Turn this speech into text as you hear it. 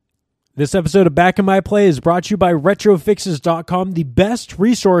This episode of Back in My Play is brought to you by RetroFixes.com, the best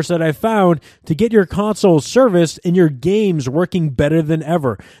resource that I found to get your console serviced and your games working better than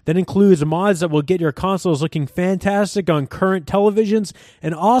ever. That includes mods that will get your consoles looking fantastic on current televisions,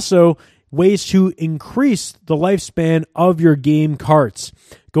 and also ways to increase the lifespan of your game carts.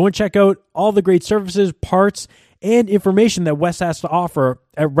 Go and check out all the great services, parts, and information that Wes has to offer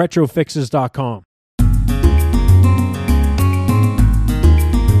at RetroFixes.com.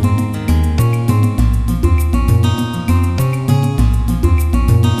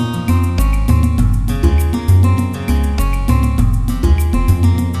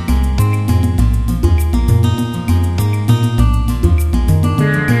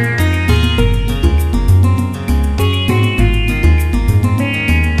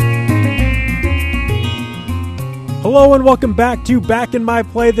 Hello and welcome back to Back in My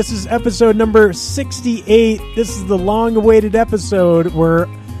Play. This is episode number 68. This is the long-awaited episode where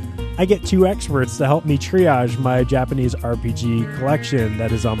I get two experts to help me triage my Japanese RPG collection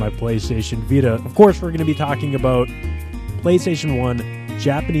that is on my PlayStation Vita. Of course, we're going to be talking about PlayStation 1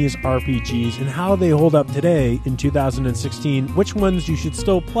 Japanese RPGs and how they hold up today in 2016, which ones you should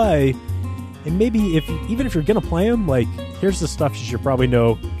still play, and maybe even if you're going to play them, like, here's the stuff you should probably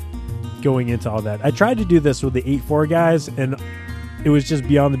know going into all that. I tried to do this with the 8-4 guys, and it was just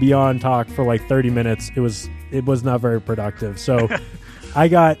beyond the beyond talk for like 30 minutes. It was not very productive. So I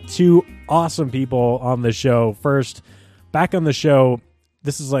got two awesome people on the show. First, back on the show,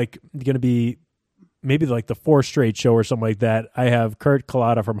 this is like going to be maybe like the fourth straight show or something like that. I have Kurt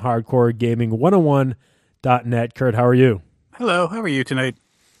Kalata from Hardcore Gaming 101.net. Kurt, how are you? Hello, how are you tonight?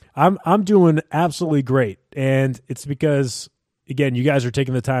 I'm doing absolutely great, and it's because, again, you guys are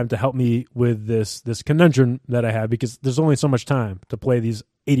taking the time to help me with this conundrum that I have, because there's only so much time to play these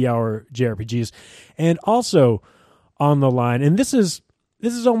 80-hour JRPGs. And also on the line, and this is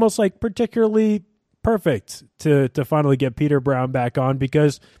almost like particularly perfect to finally get Peter Brown back on,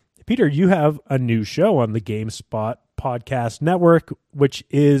 because, Peter, you have a new show on the GameSpot podcast network, which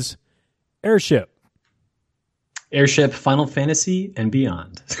is Airship, Final Fantasy, and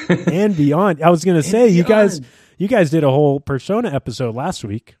beyond. And beyond. I was going to say, you guys did a whole Persona episode last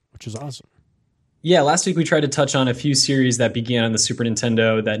week, which is awesome. Yeah, last week we tried to touch on a few series that began on the Super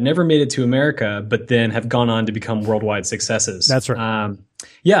Nintendo that never made it to America, but then have gone on to become worldwide successes. That's right.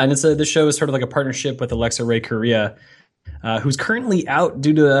 And the show is sort of like a partnership with Alexa Ray Korea, who's currently out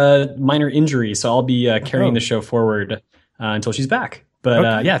due to a minor injury. So I'll be carrying the show forward until she's back. But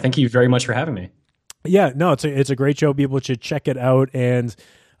okay. Thank you very much for having me. Yeah, no, it's a great show. People should check it out. And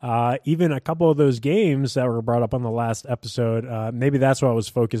even a couple of those games that were brought up on the last episode, maybe that's what I was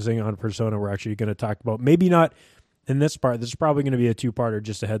focusing on. Persona we're actually going to talk about. Maybe not in this part. This is probably going to be a two-parter,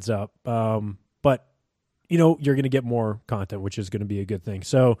 just a heads up. But, you're going to get more content, which is going to be a good thing.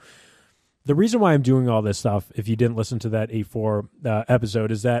 So the reason why I'm doing all this stuff, if you didn't listen to that 8-4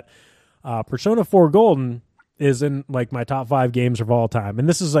 episode, is that Persona 4 Golden is in like my top 5 games of all time. And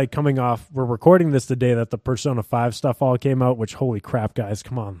this is like coming off, we're recording this the day that the Persona 5 stuff all came out, which, holy crap, guys,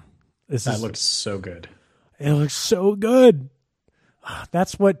 come on. That looked so good. It looks so good.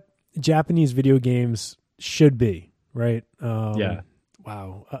 That's what Japanese video games should be, right? Yeah.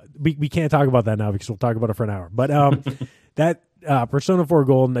 Wow. We can't talk about that now because we'll talk about it for an hour. But that Persona 4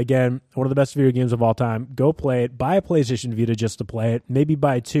 Golden, again, one of the best video games of all time. Go play it. Buy a PlayStation Vita just to play it. Maybe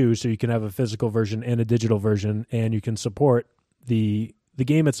buy two so you can have a physical version and a digital version, and you can support the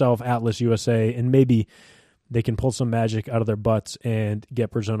game itself, Atlas USA, and maybe they can pull some magic out of their butts and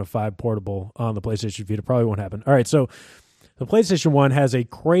get Persona 5 portable on the PlayStation Vita. Probably won't happen. All right, so the PlayStation 1 has a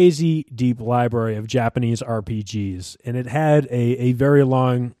crazy deep library of Japanese RPGs, and it had a very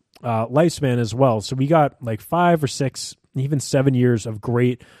long lifespan as well. So we got like 5 or 6, even 7 years of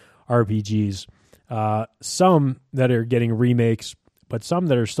great RPGs. Some that are getting remakes, but some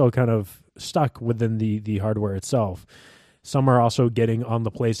that are still kind of stuck within the hardware itself. Some are also getting on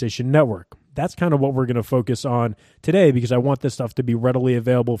the PlayStation Network. That's kind of what we're going to focus on today, because I want this stuff to be readily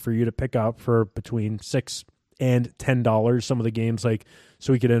available for you to pick up for between $6 and $10. Some of the games like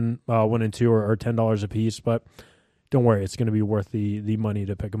Suikoden 1 and 2 are $10 a piece, but don't worry, it's going to be worth the money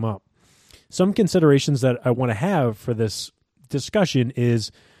to pick them up. Some considerations that I want to have for this discussion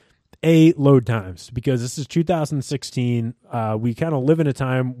is load times, because this is 2016. We kind of live in a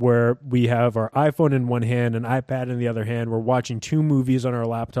time where we have our iPhone in one hand and iPad in the other hand. We're watching 2 movies on our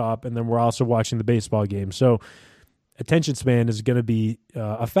laptop, and then we're also watching the baseball game. So attention span is going to be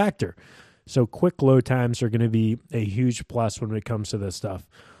a factor. So quick load times are going to be a huge plus when it comes to this stuff.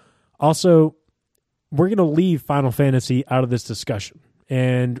 Also, we're going to leave Final Fantasy out of this discussion.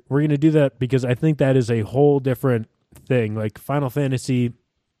 And we're going to do that because I think that is a whole different thing. Like Final Fantasy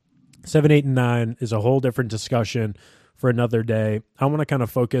 7, 8, and 9 is a whole different discussion for another day. I want to kind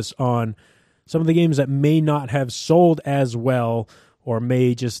of focus on some of the games that may not have sold as well, or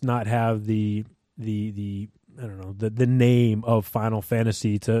may just not have the I don't know, the name of Final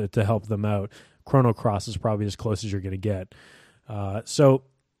Fantasy to help them out. Chrono Cross is probably as close as you're going to get. So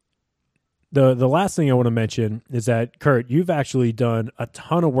the last thing I want to mention is that, Kurt, you've actually done a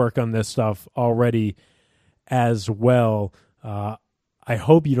ton of work on this stuff already as well. I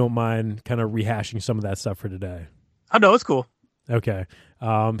hope you don't mind kind of rehashing some of that stuff for today. Oh, no, it's cool. Okay.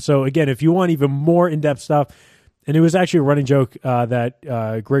 So again, if you want even more in-depth stuff, and it was actually a running joke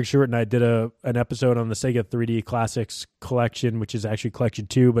that Greg Stewart and I did an episode on the Sega 3D Classics collection, which is actually collection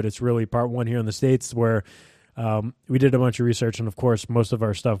 2, but it's really part 1 here in the States, where we did a bunch of research, and of course, most of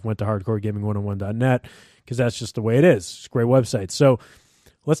our stuff went to hardcoregaming101.net, because that's just the way it is. It's a great website. So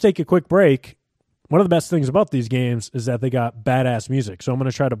let's take a quick break. One of the best things about these games is that they got badass music. So I'm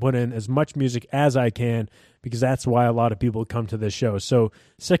going to try to put in as much music as I can, because that's why a lot of people come to this show. So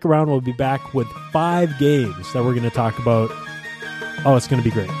stick around. We'll be back with 5 games that we're going to talk about. Oh, it's going to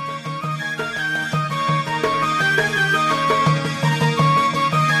be great.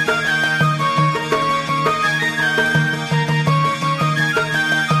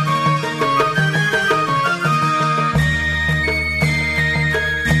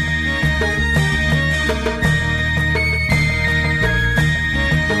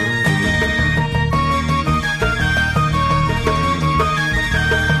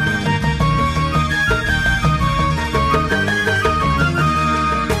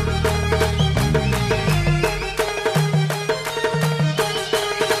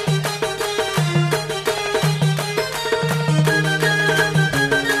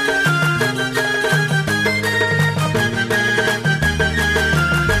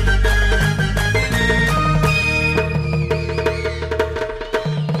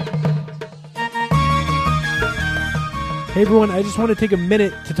 Hey everyone, I just want to take a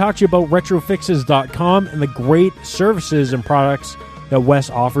minute to talk to you about retrofixes.com and the great services and products that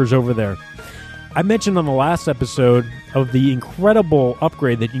Wes offers over there. I mentioned on the last episode of the incredible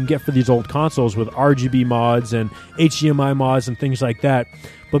upgrade that you can get for these old consoles with RGB mods and HDMI mods and things like that.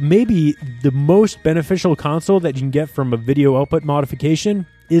 But maybe the most beneficial console that you can get from a video output modification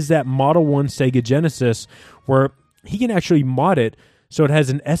is that Model 1 Sega Genesis, where he can actually mod it so it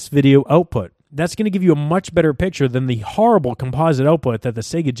has an S-video output. That's going to give you a much better picture than the horrible composite output that the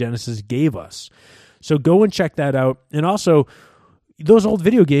Sega Genesis gave us. So go and check that out. And also, those old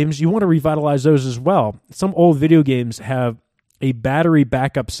video games, you want to revitalize those as well. Some old video games have a battery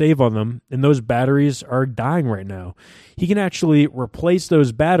backup save on them, and those batteries are dying right now. He can actually replace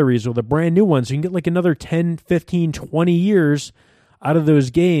those batteries with a brand new one, so you can get like another 10, 15, 20 years out of those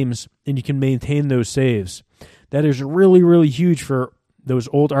games, and you can maintain those saves. That is really, really huge for those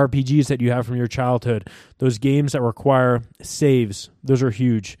old RPGs that you have from your childhood. Those games that require saves, those are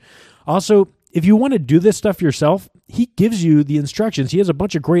huge. Also, if you want to do this stuff yourself, he gives you the instructions. He has a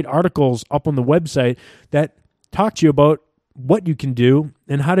bunch of great articles up on the website that talk to you about what you can do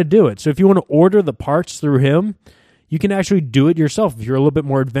and how to do it. So if you want to order the parts through him, you can actually do it yourself if you're a little bit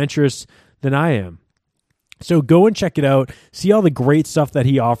more adventurous than I am. So go and check it out. See all the great stuff that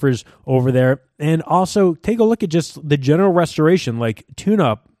he offers over there. And also take a look at just the general restoration, like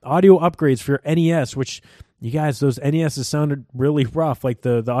tune-up, audio upgrades for your NES, which, you guys, those NESs sounded really rough. Like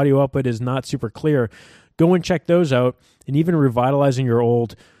the audio output is not super clear. Go and check those out, and even revitalizing your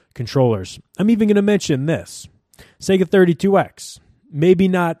old controllers. I'm even going to mention this. Sega 32X. Maybe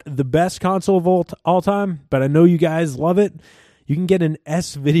not the best console of all time, but I know you guys love it. You can get an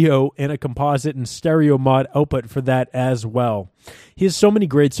S-video and a composite and stereo mod output for that as well. He has so many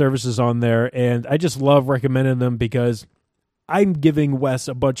great services on there, and I just love recommending them because I'm giving Wes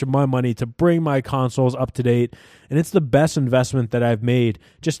a bunch of my money to bring my consoles up to date, and it's the best investment that I've made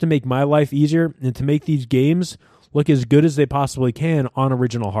just to make my life easier and to make these games look as good as they possibly can on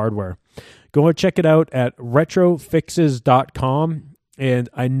original hardware. Go and check it out at retrofixes.com, and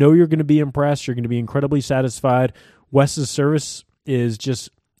I know you're going to be impressed. You're going to be incredibly satisfied. Wes's service is just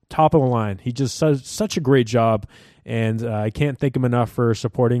top of the line. He just does such a great job, and I can't thank him enough for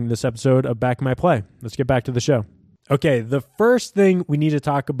supporting this episode of Back My Play. Let's get back to the show. Okay, the first thing we need to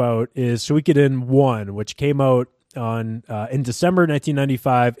talk about is Suikoden 1, which came out on in December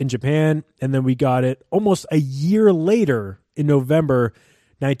 1995 in Japan, and then we got it almost a year later in November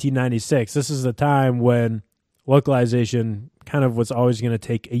 1996. This is the time when localization kind of was always going to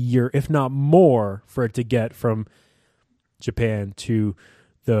take a year, if not more, for it to get from Japan to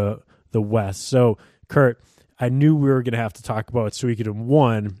the West. So, Kurt, I knew we were going to have to talk about Suikoden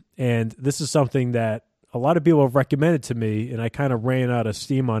 1, and this is something that a lot of people have recommended to me, and I kind of ran out of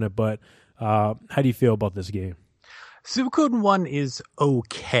steam on it. But how do you feel about this game? Suikoden 1 is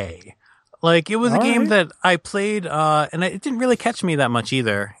okay. Like, it was a game that I played, and it didn't really catch me that much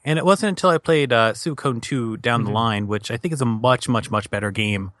either. And it wasn't until I played Suikoden 2 down the line, which I think is a much, much, much better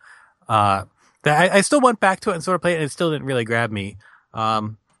game, that I still went back to it and sort of played it, and it still didn't really grab me.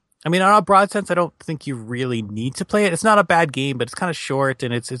 I mean, on a broad sense, I don't think you really need to play it. It's not a bad game, but it's kind of short,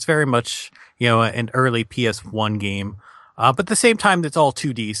 and it's very much, an early PS1 game. But at the same time, it's all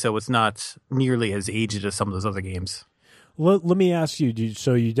 2D, so it's not nearly as aged as some of those other games. Let me ask you,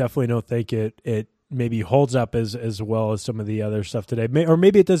 so you definitely don't think it maybe holds up as well as some of the other stuff today, or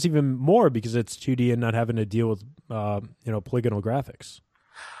maybe it does even more because it's 2D and not having to deal with polygonal graphics.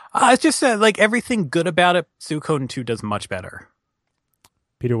 It's just like everything good about it, Suikoden 2 does much better.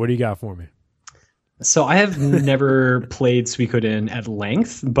 Peter, what do you got for me? So I have never played Suikoden at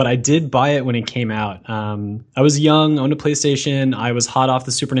length, but I did buy it when it came out. I was young, owned a PlayStation. I was hot off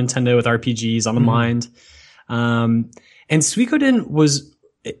the Super Nintendo with RPGs on the mind. And Suikoden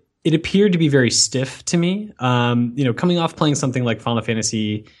it appeared to be very stiff to me. Coming off playing something like Final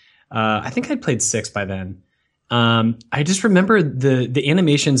Fantasy, I think I'd played 6 by then. I just remember the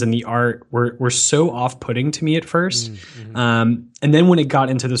animations and the art were so off-putting to me at first. And then when it got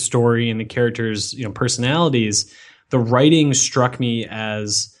into the story and the characters, personalities, the writing struck me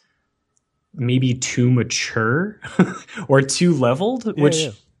as maybe too mature or too leveled,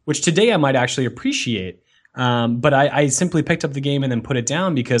 which today I might actually appreciate. But I simply picked up the game and then put it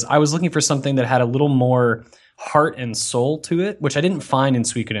down because I was looking for something that had a little more heart and soul to it, which I didn't find in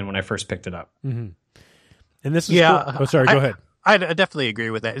Suikoden when I first picked it up. Mm-hmm. And this is cool. Oh, sorry, go ahead. I definitely agree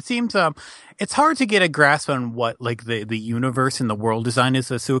with that. It seems it's hard to get a grasp on what like the universe and the world design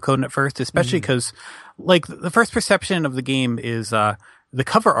is of Suikoden at first, especially because like the first perception of the game is the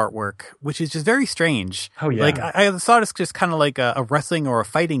cover artwork, which is just very strange. Oh yeah, like I thought it's just kind of like a wrestling or a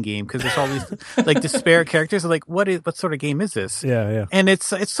fighting game because there's all these like disparate characters. Like what sort of game is this? Yeah. And it's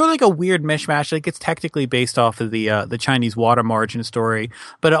sort of like a weird mishmash. Like it's technically based off of the Chinese water margin story,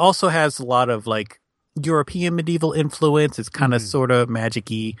 but it also has a lot of like European medieval influence. It's kind of sort of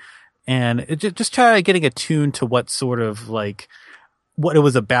magic-y, and it just try getting attuned to what sort of like what it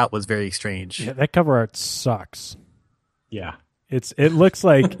was about was very strange. Yeah, that cover art sucks. Yeah. It looks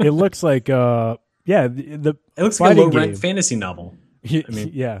like the it looks like a low-rent fantasy novel. I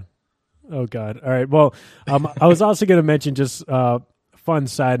mean, yeah. Oh God. All right. Well, I was also going to mention just fun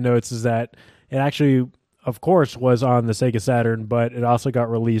side notes is that it actually, of course, was on the Sega Saturn, but it also got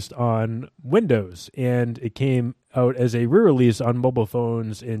released on Windows, and it came out as a re-release on mobile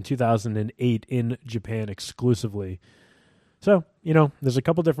phones in 2008 in Japan exclusively. So there's a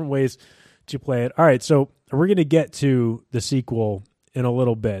couple different ways to play it. All right, so we're going to get to the sequel in a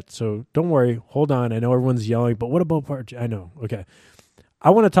little bit, so don't worry. Hold on. I know everyone's yelling, but what about part? I know. Okay. I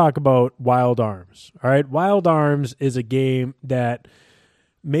want to talk about Wild Arms. All right, Wild Arms is a game that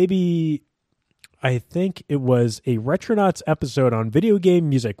maybe I think it was a Retronauts episode on video game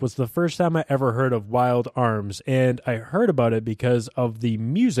music was the first time I ever heard of Wild Arms, and I heard about it because of the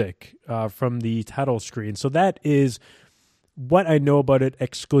music from the title screen. So that is what I know about it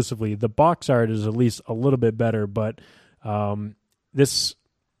exclusively. The box art is at least a little bit better, but this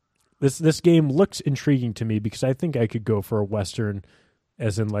game looks intriguing to me because I think I could go for a Western,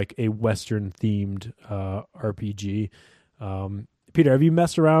 as in like a Western themed RPG. Peter, have you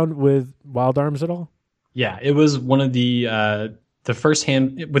messed around with Wild Arms at all? Yeah, it was one of the first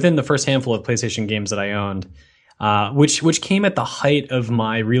within the first handful of PlayStation games that I owned, which came at the height of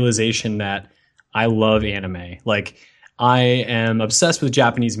my realization that I love anime. Like I am obsessed with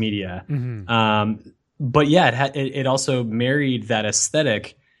Japanese media. But yeah, it also married that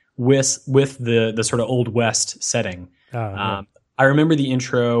aesthetic with the sort of Old West setting. Yeah. I remember the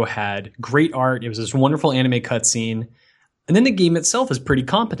intro had great art. It was this wonderful anime cutscene. And then the game itself is pretty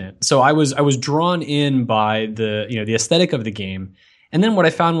competent. So I was drawn in by the aesthetic of the game. And then what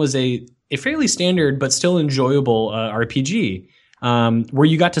I found was a fairly standard but still enjoyable RPG where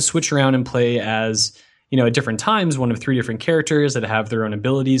you got to switch around and play as, at different times, one of 3 different characters that have their own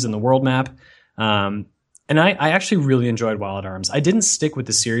abilities in the world map. And I actually really enjoyed Wild Arms. I didn't stick with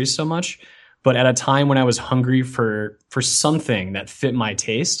the series so much, but at a time when I was hungry for something that fit my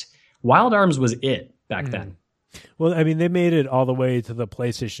taste, Wild Arms was it back then. Well, I mean, they made it all the way to the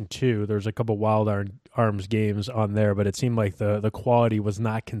PlayStation 2. There's a couple Wild Arms games on there, but it seemed like the quality was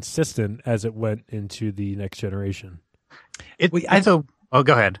not consistent as it went into the next generation. Go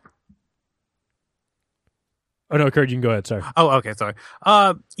ahead. Oh, no, Kurt, you can go ahead. Sorry. Oh, okay, sorry.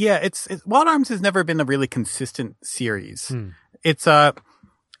 It's Wild Arms has never been a really consistent series. It's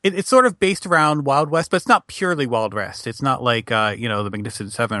it's sort of based around Wild West, but it's not purely Wild West. It's not like the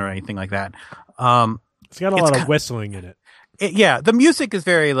Magnificent Seven or anything like that. It's got a lot of whistling in it. The music is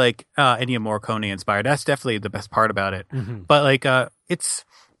very like Ennio Morricone inspired. That's definitely the best part about it. Mm-hmm. But like it's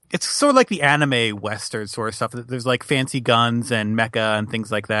sort of like the anime Western sort of stuff. There's like fancy guns and mecha and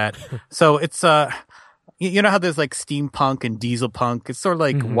things like that. So it's you know how there's like steampunk and diesel punk. It's sort of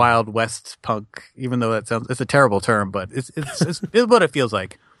like Wild West punk, even though it's a terrible term, but it's what it feels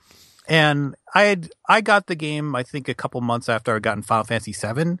like. And I got the game I think a couple months after I got in Final Fantasy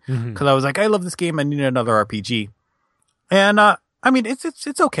VII because I was like, I love this game. I need another RPG. And I mean,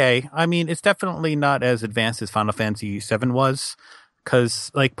 it's okay. I mean, it's definitely not as advanced as Final Fantasy VII was,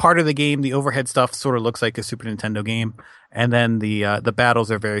 because like part of the game, the overhead stuff sort of looks like a Super Nintendo game, and then the battles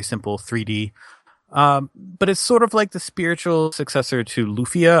are very simple 3D. But it's sort of like the spiritual successor to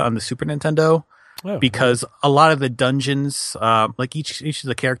Lufia on the Super Nintendo, because a lot of the dungeons, like each of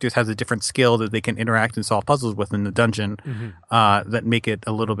the characters has a different skill that they can interact and solve puzzles with in the dungeon, that make it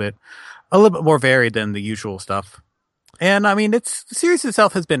a little bit more varied than the usual stuff. And I mean, the series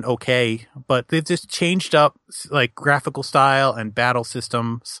itself has been okay, but they've just changed up like graphical style and battle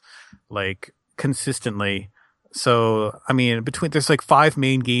systems like consistently. So, I mean, there's like 5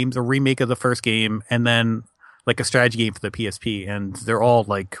 main games, a remake of the first game, and then like a strategy game for the PSP, and they're all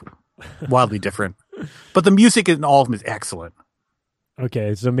like wildly different. But the music in all of them is excellent.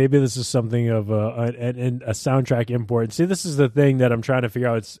 Okay, so maybe this is something of a soundtrack import. See, this is the thing that I'm trying to figure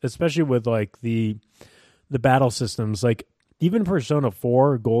out, especially with like the battle systems. Like even Persona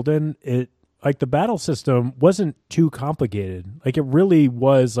 4 Golden, like the battle system wasn't too complicated. Like it really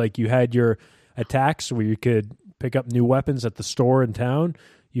was like you had your attacks where you could pick up new weapons at the store in town.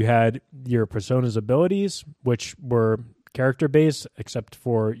 You had your Persona's abilities, which were character based, except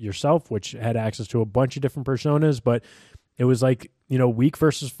for yourself, which had access to a bunch of different personas. But it was like, weak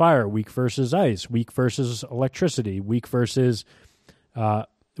versus fire, weak versus ice, weak versus electricity, weak versus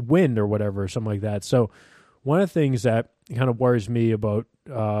wind or whatever, something like that. So one of the things that kind of worries me about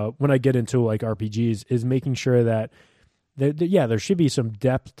when I get into like RPGs is making sure that there should be some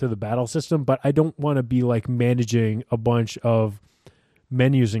depth to the battle system, but I don't want to be like managing a bunch of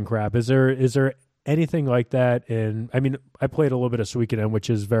menus and crap. Is there anything like that? And I mean, I played a little bit of Suikoden, which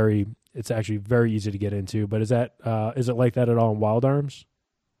is it's actually very easy to get into, but is it like that at all in Wild Arms?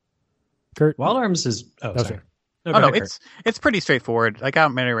 Kurt? Wild Arms is, sorry. No, it's pretty straightforward. Like I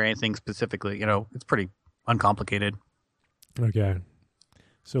don't remember anything specifically, it's pretty uncomplicated. Okay.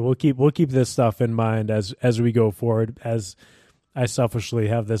 So we'll keep this stuff in mind as we go forward, as I selfishly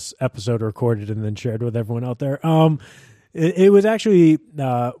have this episode recorded and then shared with everyone out there. It was actually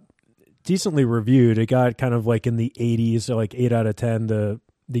decently reviewed. It got kind of like in the 80s, so like 8 out of 10.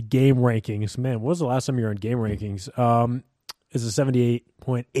 The game rankings, man, when was the last time you were on game rankings? Is a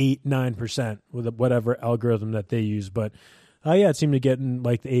 78.89% with whatever algorithm that they use. But it seemed to get in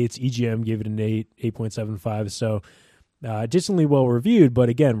like the 8s. EGM gave it an 8.75. So decently well reviewed. But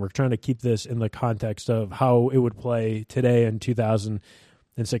again, we're trying to keep this in the context of how it would play today in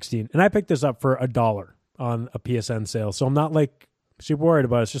 2016. And I picked this up for $1 on a PSN sale. So I'm not like super worried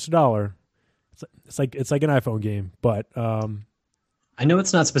about it. It's just $1. It's like an iPhone game. But I know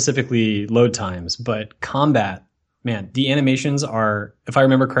it's not specifically load times, but combat, man, the animations are, if I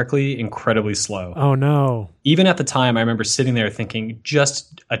remember correctly, incredibly slow. Oh, no. Even at the time, I remember sitting there thinking,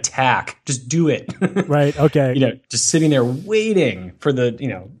 just attack, just do it. Right, okay. Just sitting there waiting for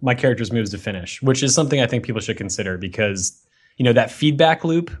my character's moves to finish, which is something I think people should consider because, that feedback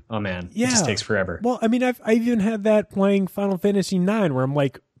loop, oh, man, it just takes forever. Well, I mean, I've even had that playing Final Fantasy IX where I'm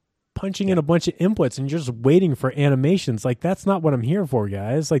like, punching in a bunch of inputs and you're just waiting for animations. Like, that's not what I'm here for,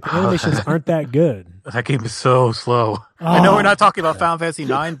 guys. Like, the animations aren't that good. That game is so slow. I know we're not talking about Final Fantasy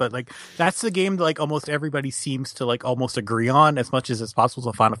IX, but like that's the game that like almost everybody seems to like almost agree on as much as it's possible to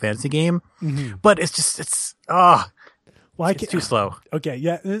a Final Fantasy game. Mm-hmm. But it's too slow. Okay,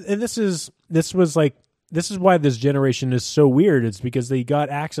 yeah, and this is why this generation is so weird. It's because they got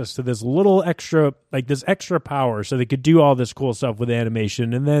access to this little extra, like this extra power, so they could do all this cool stuff with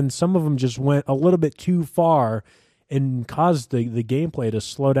animation. And then some of them just went a little bit too far and caused the gameplay to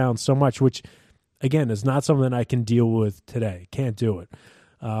slow down so much, which, again, is not something I can deal with today. Can't do it.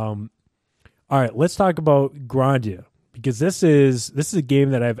 All right, let's talk about Grandia, because this is a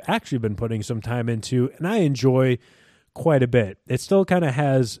game that I've actually been putting some time into, and I enjoy quite a bit. It still kind of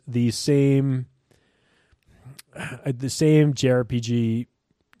has the same JRPG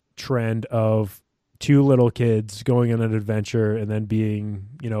trend of two little kids going on an adventure and then being,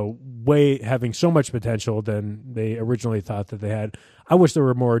 having so much potential than they originally thought that they had. I wish there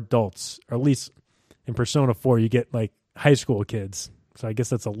were more adults, or at least in Persona 4, you get like high school kids So I guess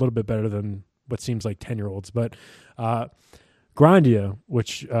that's a little bit better than what seems like 10-year-olds. But Grandia,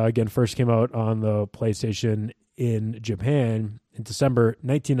 which again first came out on the PlayStation in Japan in December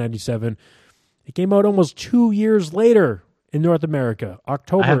 1997, it came out almost 2 years later in North America,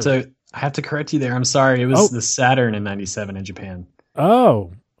 October. I have to correct you there. I'm sorry. It was the Saturn in 97 in Japan.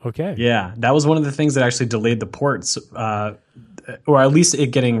 Oh, okay. Yeah, that was one of the things that actually delayed the ports, or at least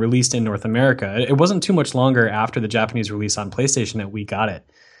it getting released in North America. It wasn't too much longer after the Japanese release on PlayStation that we got it.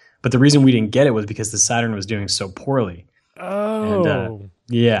 But the reason we didn't get it was because the Saturn was doing so poorly. Oh. And,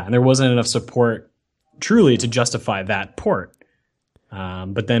 and there wasn't enough support truly to justify that port.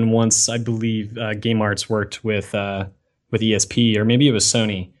 But then once I believe Game Arts worked with ESP, or maybe it was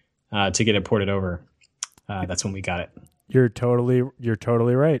Sony, to get it ported over, that's when we got it. You're totally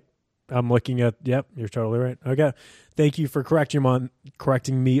right. I'm looking at. Yep, you're totally right. Okay, thank you for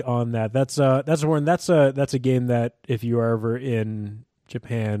correcting me on that. That's a game that if you are ever in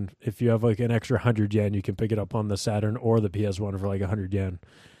Japan, if you have like an extra 100 yen, you can pick it up on the Saturn or the PS1 for like 100 yen.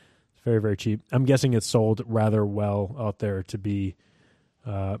 It's very, very cheap. I'm guessing it's sold rather well out there to be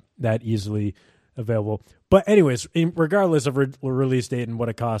that easily available. But anyways, regardless of release date and what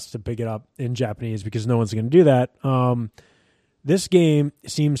it costs to pick it up in Japanese, because no one's going to do that, this game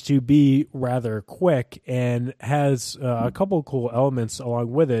seems to be rather quick and has a couple of cool elements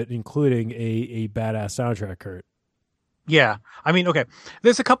along with it, including a badass soundtrack, Kurt. Yeah. I mean, okay.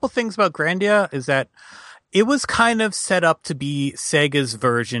 There's a couple things about Grandia is that it was kind of set up to be Sega's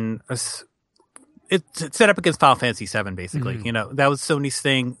version. It's set up against Final Fantasy VII, basically. Mm-hmm. You know, that was Sony's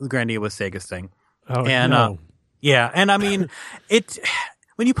thing. Grandia was Sega's thing. Oh, and, no. And I mean,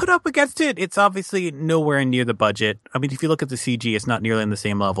 when you put up against it, it's obviously nowhere near the budget. I mean, if you look at the CG, it's not nearly on the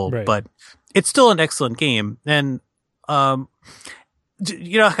same level, right. But it's still an excellent game. And,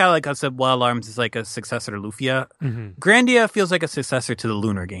 you know, kind of like I said, Wild Arms is like a successor to Lufia. Mm-hmm. Grandia feels like a successor to the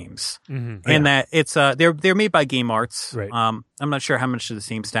Lunar games, and that it's they're made by Game Arts. Right. I'm not sure how much of the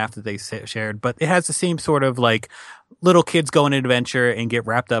same staff that they shared, but it has the same sort of like little kids go on an adventure and get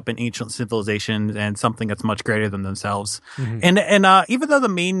wrapped up in ancient civilizations and something that's much greater than themselves. Mm-hmm. And even though the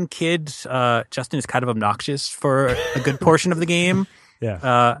main kid Justin is kind of obnoxious for a good portion of the game,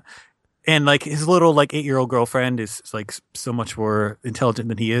 and like his little like 8-year-old girlfriend is like so much more intelligent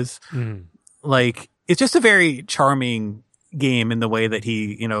than he is. Mm. Like it's just a very charming game in the way that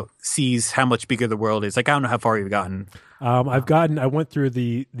he, you know, sees how much bigger the world is. Like I don't know how far you've gotten. I went through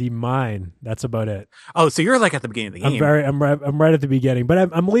the mine. That's about it. Oh, so you're like at the beginning of the game. I'm right at the beginning, but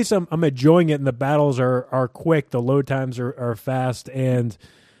I'm at least I'm enjoying it, and the battles are quick. The load times are fast, and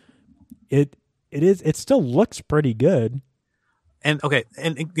it still looks pretty good. And okay,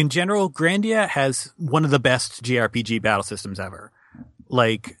 and in general, Grandia has one of the best JRPG battle systems ever.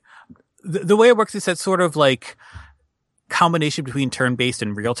 Like the way it works is that sort of like combination between turn-based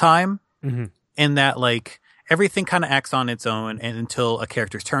and real-time, and that like everything kind of acts on its own and until a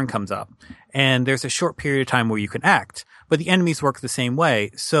character's turn comes up. And there's a short period of time where you can act, but the enemies work the same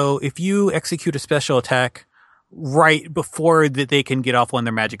way. So if you execute a special attack right before that they can get off one of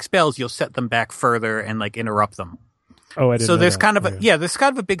their magic spells, you'll set them back further and like interrupt them. Oh, I didn't so know there's that. kind of there's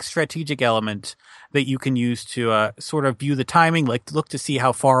kind of a big strategic element that you can use to sort of view the timing, like look to see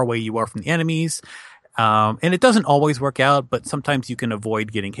how far away you are from the enemies. And it doesn't always work out, but sometimes you can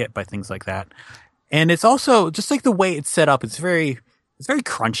avoid getting hit by things like that. And it's also just like the way it's set up. It's very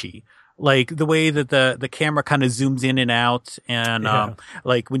crunchy. Like the way that the camera kind of zooms in and out, and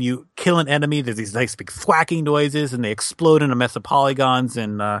like when you kill an enemy, there's these nice big thwacking noises, and they explode in a mess of polygons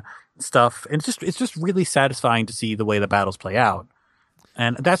and stuff. And it's just really satisfying to see the way the battles play out.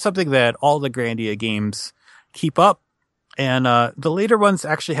 And that's something that all the Grandia games keep up. And the later ones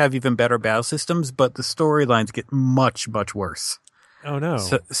actually have even better battle systems, but the storylines get much, much worse. Oh no!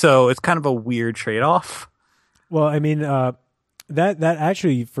 So it's kind of a weird trade-off. Well, I mean, that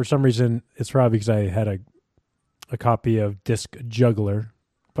actually, for some reason, it's probably because I had a copy of Disc Juggler,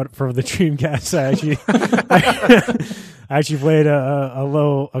 but for the Dreamcast, I actually played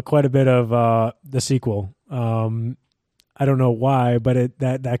quite a bit of the sequel. I don't know why, but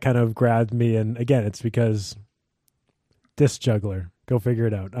that kind of grabbed me, and again, it's because Disc Juggler. Go figure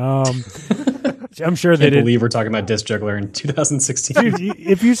it out. I'm sure they didn't believe we're talking about Disc Juggler in 2016. Dude,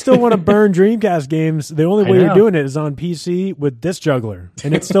 if you still want to burn Dreamcast games, the only way you're doing it is on PC with Disc Juggler,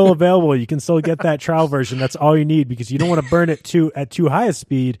 and it's still available. You can still get that trial version. That's all you need because you don't want to burn it at too high a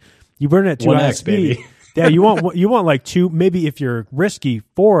speed. You burn it at too high a speed. Baby. Yeah, you want like 2, maybe if you're risky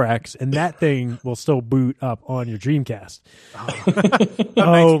 4x, and that thing will still boot up on your Dreamcast.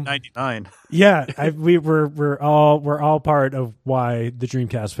 1999. Yeah, we're all part of why the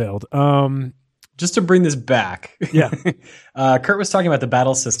Dreamcast failed. just to bring this back. Yeah. Kurt was talking about the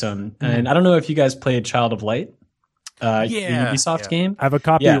battle system, and I don't know if you guys played Child of Light, the Ubisoft game. I have a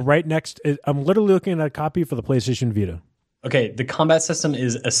copy right next. I'm literally looking at a copy for the PlayStation Vita. Okay, the combat system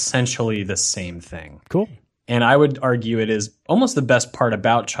is essentially the same thing. Cool. And I would argue it is almost the best part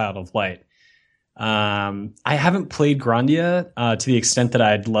about Child of Light. I haven't played Grandia to the extent that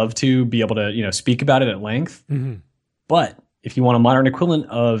I'd love to be able to, speak about it at length. But if you want a modern equivalent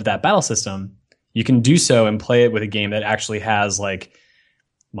of that battle system, you can do so and play it with a game that actually has like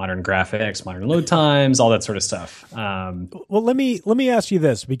modern graphics, modern load times, all that sort of stuff. Well, let me ask you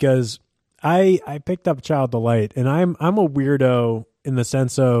this, because I picked up Child of Light, and I'm a weirdo in the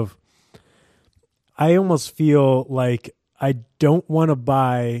sense of I almost feel like I don't want to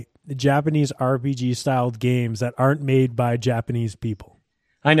buy Japanese RPG styled games that aren't made by Japanese people.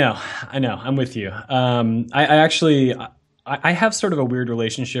 I know. I'm with you. I have sort of a weird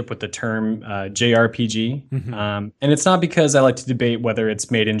relationship with the term JRPG. And it's not because I like to debate whether it's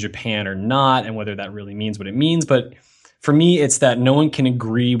made in Japan or not and whether that really means what it means. But for me, it's that no one can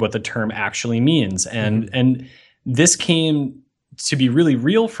agree what the term actually means. And this came to be really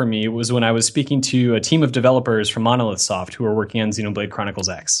real for me was when I was speaking to a team of developers from Monolith Soft who are working on Xenoblade Chronicles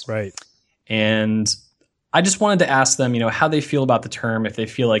X. Right. And I just wanted to ask them, how they feel about the term, if they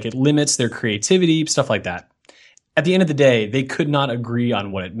feel like it limits their creativity, stuff like that. At the end of the day, they could not agree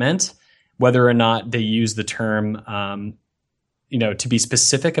on what it meant, whether or not they use the term, to be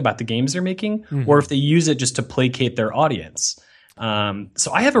specific about the games they're making, or if they use it just to placate their audience.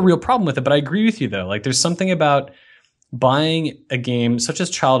 So I have a real problem with it, but I agree with you, though. Like, there's something about buying a game such as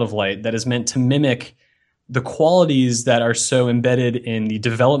Child of Light that is meant to mimic the qualities that are so embedded in the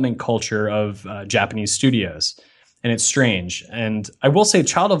development culture of Japanese studios. And it's strange. And I will say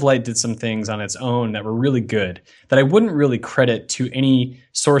Child of Light did some things on its own that were really good that I wouldn't really credit to any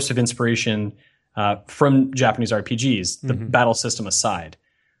source of inspiration from Japanese RPGs, the battle system aside.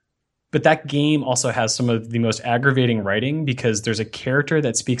 But that game also has some of the most aggravating writing because there's a character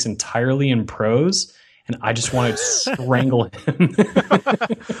that speaks entirely in prose, and I just want to strangle him.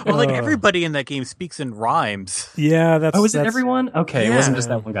 Well, like everybody in that game speaks in rhymes. Yeah, that's. Oh, is it everyone? Okay, yeah. It wasn't just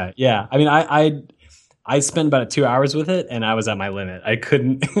that one guy. Yeah, I mean, I spent about 2 hours with it, and I was at my limit. I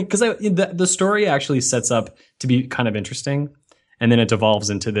couldn't because the story actually sets up to be kind of interesting, and then it devolves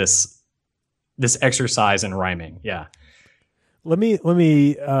into this exercise in rhyming. Yeah. Let me.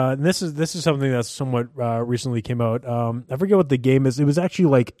 This is something that's somewhat recently came out. I forget what the game is. It was actually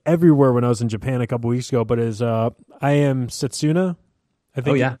like everywhere when I was in Japan a couple weeks ago. But is I Am Setsuna? I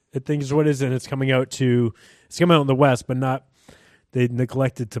think. Oh yeah. I think is what it is, and it's coming out in the West, but not. They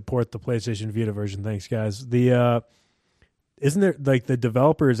neglected to port the PlayStation Vita version. Thanks, guys. Isn't there like the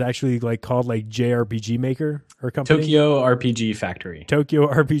developer is actually like called like JRPG Maker or company? Tokyo RPG Factory. Tokyo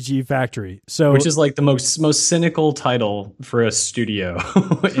RPG Factory. So, which is like the most cynical title for a studio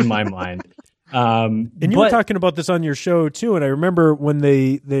in my mind. And you were talking about this on your show too, and I remember when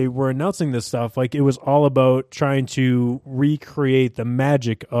they were announcing this stuff, like it was all about trying to recreate the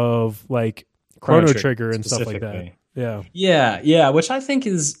magic of like Chrono Trigger and stuff like that. Yeah, which I think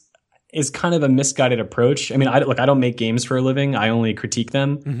is kind of a misguided approach. I mean, I don't make games for a living. I only critique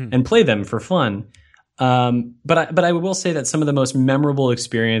them and play them for fun. But I will say that some of the most memorable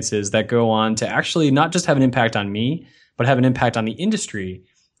experiences that go on to actually not just have an impact on me, but have an impact on the industry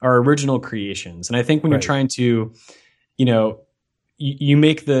are original creations. And I think when you're trying to, you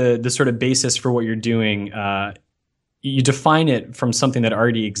make the sort of basis for what you're doing, you define it from something that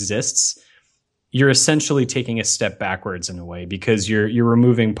already exists. You're essentially taking a step backwards in a way because you're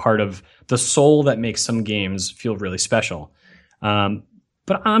removing part of the soul that makes some games feel really special.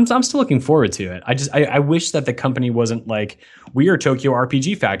 But I'm still looking forward to it. I wish that the company wasn't like, we are Tokyo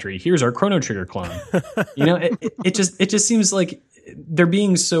RPG Factory. Here's our Chrono Trigger clone. It just seems like they're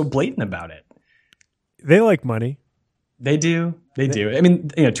being so blatant about it. They like money. They do. I mean,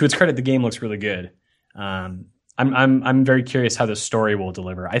 to its credit, the game looks really good. I'm very curious how the story will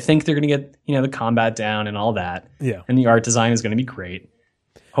deliver. I think they're going to get the combat down and all that. Yeah, and the art design is going to be great.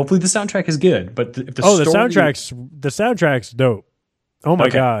 Hopefully, the soundtrack is good. But if the soundtrack's dope. Oh my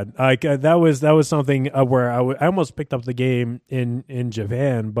god! Like that was something where I almost picked up the game in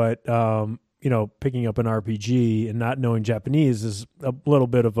Japan, but picking up an RPG and not knowing Japanese is a little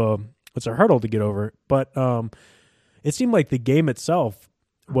bit of a hurdle to get over. But it seemed like the game itself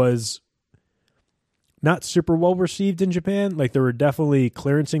was not super well received in Japan. Like they were definitely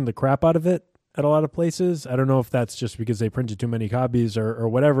clearancing the crap out of it at a lot of places. I don't know if that's just because they printed too many copies or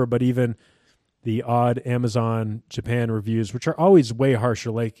whatever, but even the odd Amazon Japan reviews, which are always way harsher.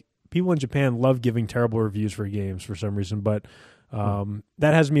 Like people in Japan love giving terrible reviews for games for some reason, but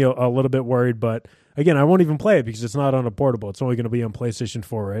That has me a little bit worried, but again, I won't even play it because it's not on a portable. It's only going to be on PlayStation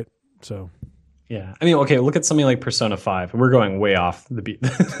 4, right? So, yeah. I mean, okay, look at something like Persona 5. We're going way off the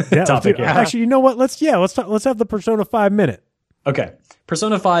topic here. Actually, you know what? Let's have the Persona 5 minute. Okay.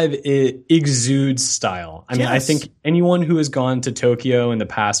 Persona 5 exudes style. I mean, I think anyone who has gone to Tokyo in the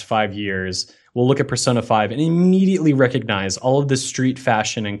past 5 years will look at Persona 5 and immediately recognize all of the street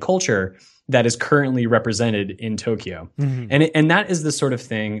fashion and culture that is currently represented in Tokyo. And that is the sort of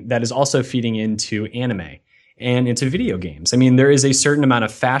thing that is also feeding into anime and into video games. I mean, there is a certain amount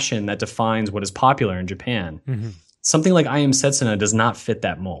of fashion that defines what is popular in Japan. Something like I Am Setsuna does not fit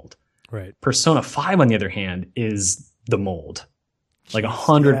that mold. Right. Persona 5, on the other hand, is the mold. Like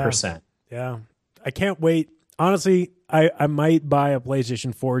 100%. Yeah. I can't wait. Honestly, I might buy a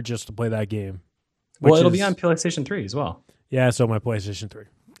PlayStation 4 just to play that game. Well, it'll be on PlayStation 3 as well. Yeah, so my PlayStation 3.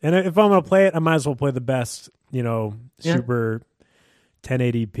 And if I'm going to play it, I might as well play the best, super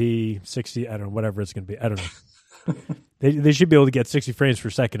 1080p, 60, I don't know, whatever it's going to be. I don't know. They should be able to get 60 frames per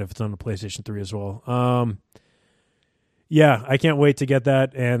second if it's on the PlayStation 3 as well. Yeah, I can't wait to get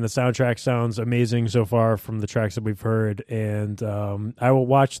that, and the soundtrack sounds amazing so far from the tracks that we've heard, and I will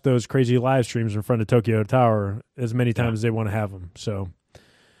watch those crazy live streams in front of Tokyo Tower as many times as they want to have them. So,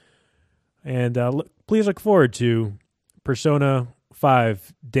 and please look forward to Persona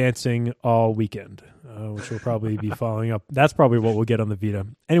 5 dancing all weekend, which will probably be following up. That's probably what we'll get on the Vita.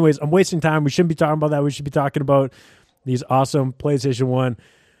 Anyways, I'm wasting time. We shouldn't be talking about that. We should be talking about these awesome PlayStation 1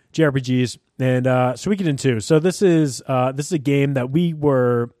 JRPGs and Suikoden 2. So this is a game that we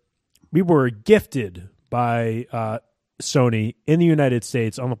were gifted by Sony in the United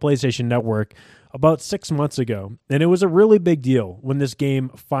States on the PlayStation Network about 6 months ago, and it was a really big deal when this game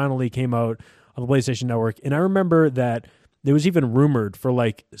finally came out on the PlayStation Network. And I remember that there was even rumored for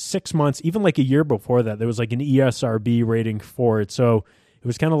like 6 months, even like a year before that, there was like an ESRB rating for it. So it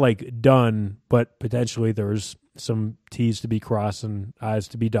was kind of like done, but potentially there was some T's to be crossed and I's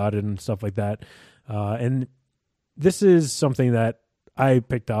to be dotted and stuff like that. And this is something that I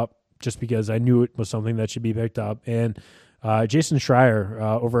picked up just because I knew it was something that should be picked up. And Jason Schreier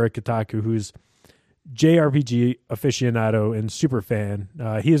over at Kotaku, who's JRPG aficionado and super fan,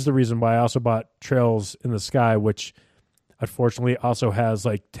 he is the reason why I also bought Trails in the Sky, which unfortunately also has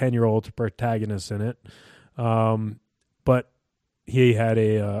like 10-year-old protagonists in it. But he had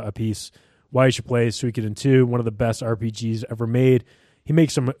a piece, why you should play Suikoden 2, one of the best RPGs ever made. He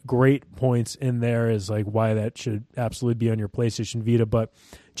makes some great points in there as like why that should absolutely be on your PlayStation Vita, but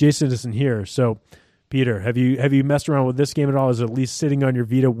Jason isn't here. So, Peter, have you messed around with this game at all? Is it at least sitting on your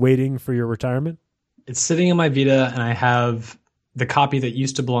Vita waiting for your retirement? It's sitting on my Vita, and I have the copy that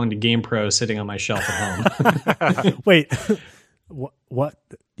used to belong to GamePro sitting on my shelf at home. Wait, what?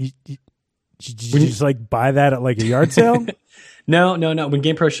 Did you just like buy that at like a yard sale? No. When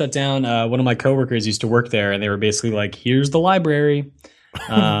GamePro shut down, one of my coworkers used to work there, and they were basically like, "Here's the library."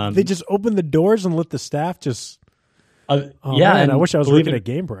 They just opened the doors and let the staff just. Yeah, man, and I wish I was working at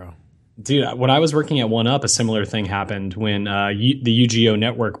GamePro. Dude, when I was working at 1UP, a similar thing happened when the UGO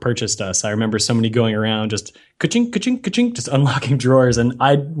network purchased us. I remember somebody going around just ka-ching, ka-ching, ka-ching, just unlocking drawers, and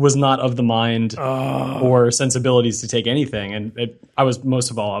I was not of the mind or sensibilities to take anything. And I was a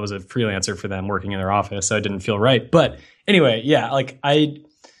freelancer for them working in their office, so it didn't feel right. But anyway, yeah, like I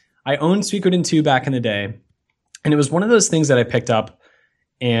owned Suikoden 2 back in the day, and it was one of those things that I picked up,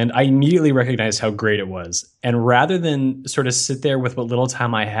 and I immediately recognized how great it was. And rather than sort of sit there with what little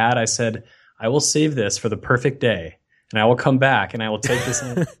time I had, I said, I will save this for the perfect day, and I will come back and I will take this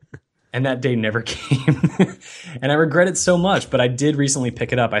in. And that day never came. And I regret it so much, but I did recently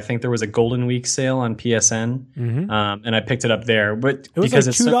pick it up. I think there was a Golden Week sale on PSN, and I picked it up there. But it was because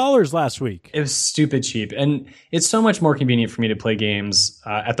like $2 last week. It was stupid cheap. And it's so much more convenient for me to play games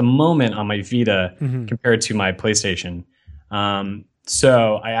at the moment on my Vita compared to my PlayStation.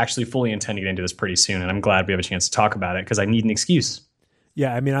 So I actually fully intend to get into this pretty soon, and I'm glad we have a chance to talk about it because I need an excuse.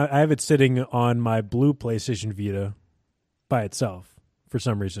 Yeah, I mean, I have it sitting on my blue PlayStation Vita by itself for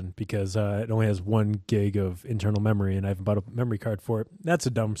some reason because it only has 1 gig of internal memory, and I haven't bought a memory card for it. That's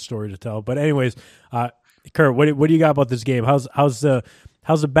a dumb story to tell. But anyways, Kurt, what do you got about this game? How's the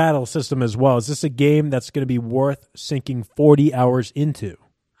battle system as well? Is this a game that's going to be worth sinking 40 hours into?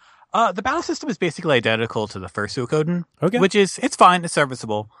 The battle system is basically identical to the first Suikoden, which is, it's fine, it's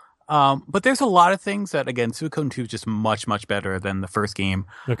serviceable. But there's a lot of things that, again, Suikoden 2 is just much, much better than the first game.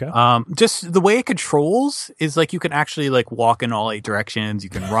 Okay. Just the way it controls is like you can actually like walk in all 8 directions. You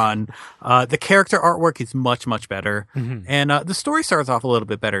can run. The character artwork is much, much better. And the story starts off a little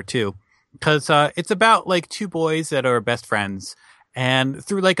bit better too, because it's about like 2 boys that are best friends. And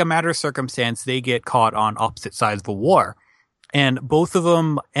through like a matter of circumstance, they get caught on opposite sides of a war. and both of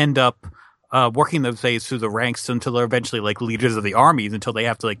them end up working their ways through the ranks until they're eventually like leaders of the armies, until they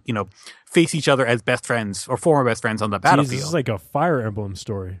have to face each other as best friends or former best friends on the battlefield. This is like a Fire Emblem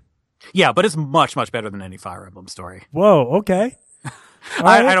story. Yeah, but it's much, much better than any Fire Emblem story. Whoa, okay.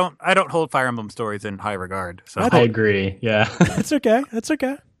 I don't hold Fire Emblem stories in high regard. So I agree. Yeah, That's okay.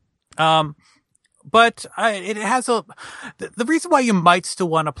 But it has the reason why you might still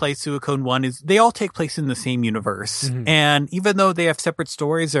want to play Suikoden 1 is they all take place in the same universe. Mm-hmm. And even though they have separate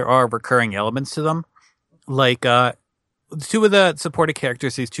stories, there are recurring elements to them. Like, two of the supporting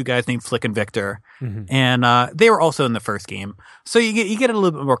characters, these two guys named Flick and Victor, mm-hmm. and they were also in the first game. So you get a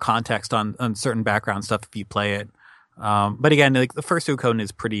little bit more context on certain background stuff if you play it. But again, like the first Suikoden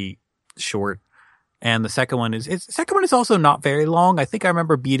is pretty short. And the second one is also not very long. I think I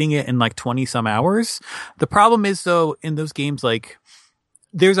remember beating it in like 20 some hours. The problem is though, in those games, like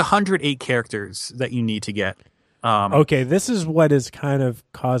there's 108 characters that you need to get. Okay. This is what has kind of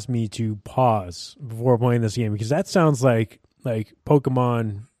caused me to pause before playing this game, because that sounds like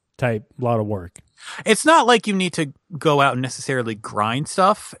Pokemon type, lot of work. It's not like you need to go out and necessarily grind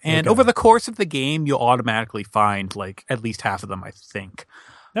stuff. And over the course of the game, you'll automatically find like at least half of them, I think.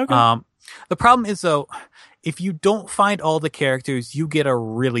 Okay. The problem is, though, if you don't find all the characters, you get a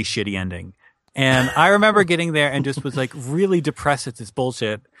really shitty ending. And I remember getting there and just was like really depressed at this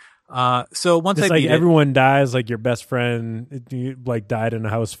bullshit. So once it's I like beat everyone dies, like your best friend like died in a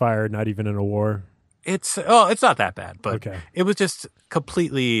house fire, not even in a war. It's not that bad, but it was just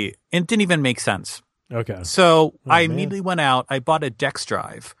completely, it didn't even make sense. Okay. So I immediately went out, I bought a Dex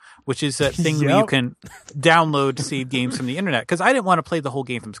drive, which is a thing where you can download to save games from the internet. Because I didn't want to play the whole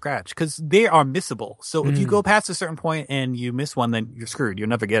game from scratch, because they are missable. So if you go past a certain point and you miss one, then you're screwed. You'll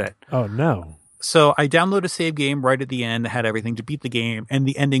never get it. Oh, no. So I downloaded a save game right at the end, had everything to beat the game, and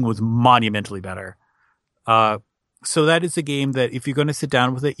the ending was monumentally better. So that is a game that if you're going to sit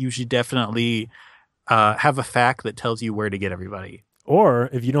down with it, you should definitely have a FAQ that tells you where to get everybody. Or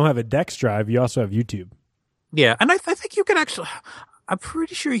if you don't have a Dex drive, you also have YouTube. Yeah, and I think you could actually... I'm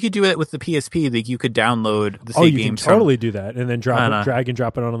pretty sure you could do it with the PSP. That you could download the save games. You can totally do that, and then drag and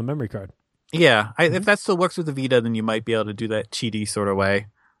drop it onto the memory card. Yeah, if that still works with the Vita, then you might be able to do that cheaty sort of way.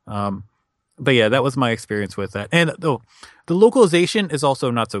 But yeah, that was my experience with that. And though the localization is also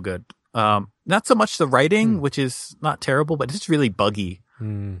not so good. Not so much the writing, which is not terrible, but it's really buggy.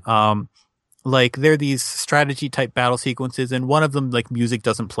 Like there are these strategy type battle sequences, and one of them, like music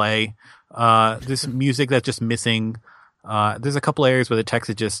doesn't play. There's music that's just missing. There's a couple areas where the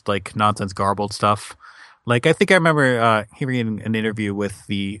text is just like nonsense garbled stuff. Like I think I remember hearing an interview with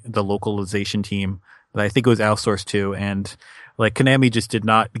the localization team that I think it was outsourced to, and like Konami just did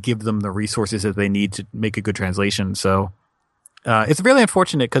not give them the resources that they need to make a good translation. So it's really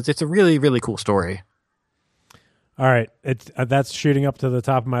unfortunate, because it's a really, really cool story. All right, that's shooting up to the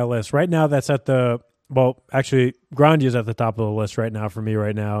top of my list right now. That's at actually Grandia is at the top of the list right now for me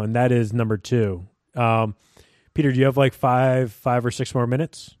right now, and that is number 2. Peter, do you have like 5 or 6 more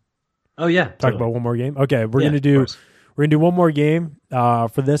minutes? Oh yeah. Talk about one more game. Okay, we're gonna do one more game for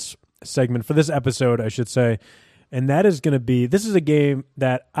this segment, for this episode, I should say, and that is gonna be. This is a game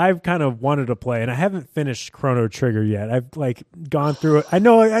that I've kind of wanted to play, and I haven't finished Chrono Trigger yet. I've like gone through it. I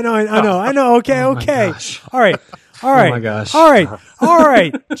know. Okay. All right. Oh my gosh. All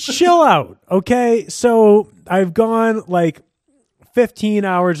right. Chill out. Okay. So I've gone like 15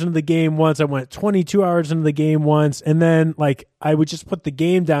 hours into the game once. I went 22 hours into the game once, and then like I would just put the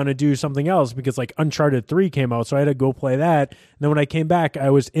game down and do something else because like Uncharted 3 came out, so I had to go play that. And then when I came back, I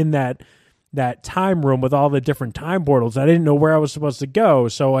was in that time room with all the different time portals. I didn't know where I was supposed to go,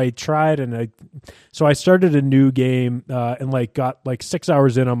 so I tried, and I started a new game and like got like 6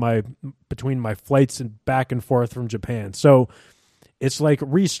 hours in on between my flights and back and forth from Japan. So it's like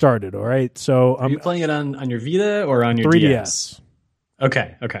restarted. All right. So are you playing it on your Vita or on your 3DS? DS?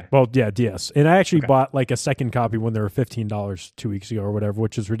 Okay. Well, yeah, DS. And I actually bought like a second copy when they were $15 2 weeks ago or whatever,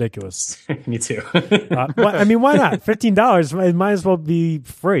 which is ridiculous. Me too. I mean, why not? $15. It might as well be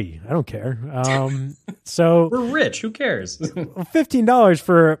free. I don't care. So we're rich. Who cares? $15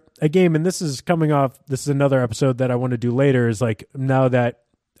 for a game. And this is coming off. This is another episode that I want to do later, is like now that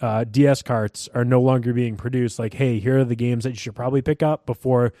DS carts are no longer being produced, like, hey, here are the games that you should probably pick up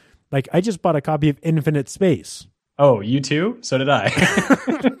before. Like, I just bought a copy of Infinite Space. Oh, you too? So did I.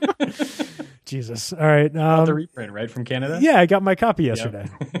 Jesus. All right. The reprint, right, from Canada? Yeah, I got my copy yesterday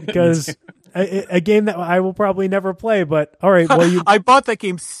because a game that I will probably never play. But all right, well, I bought that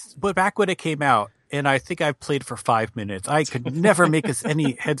game back when it came out, and I think I played for 5 minutes. I could never make us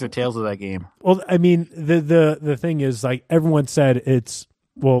any heads or tails of that game. Well, I mean, the thing is, like everyone said,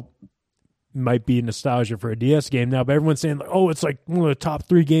 might be nostalgia for a DS game now, but everyone's saying, like, oh, it's like one of the top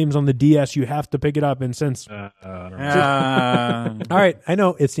 3 games on the DS. You have to pick it up. And since... I don't all right, I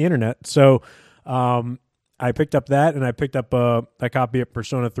know, it's the internet. So I picked up that, and I picked up a copy of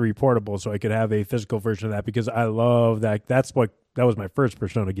Persona 3 Portable so I could have a physical version of that because I love that. That was my first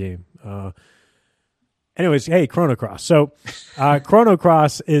Persona game. Anyways, hey, Chrono Cross. So Chrono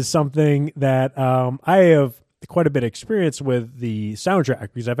Cross is something that I have quite a bit of experience with the soundtrack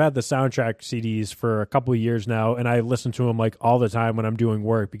because I've had the soundtrack CDs for a couple of years now, and I listen to them like all the time when I'm doing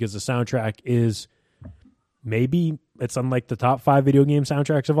work because the soundtrack is it's unlike the top 5 video game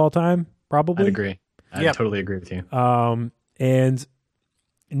soundtracks of all time, probably. I'd agree. I totally agree with you. And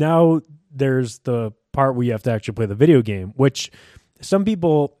now there's the part where you have to actually play the video game, which some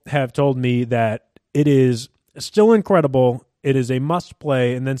people have told me that it is still incredible. It is a must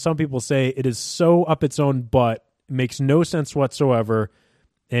play. And then some people say it is so up its own butt, makes no sense whatsoever,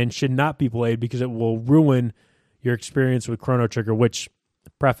 and should not be played because it will ruin your experience with Chrono Trigger, which,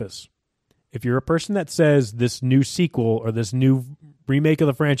 preface, if you're a person that says this new sequel or this new remake of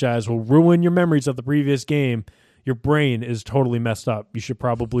the franchise will ruin your memories of the previous game, your brain is totally messed up. You should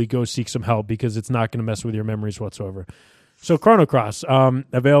probably go seek some help because it's not going to mess with your memories whatsoever. So Chrono Cross,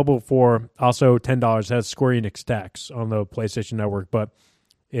 available for also $10, has Square Enix tax on the PlayStation Network, but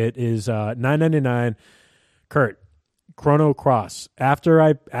it is $9.99. Kurt, Chrono Cross. After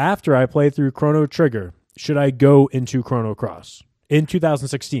I play through Chrono Trigger, should I go into Chrono Cross in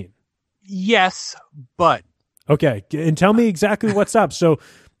 2016? Yes, but okay, and tell me exactly what's up. So,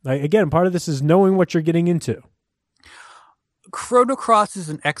 again, part of this is knowing what you're getting into. Chrono Cross is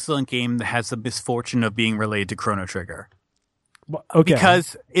an excellent game that has the misfortune of being related to Chrono Trigger. Okay.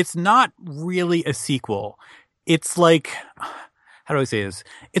 Because it's not really a sequel. It's like, how do I say this?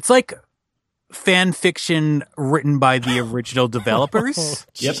 It's like fan fiction written by the original developers.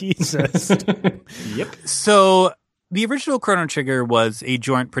 Yep. Jesus. Yep. So the original Chrono Trigger was a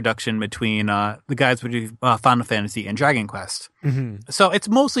joint production between the guys who do Final Fantasy and Dragon Quest. Mm-hmm. So it's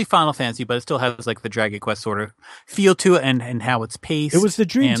mostly Final Fantasy, but it still has like the Dragon Quest sort of feel to it and how it's paced. It was the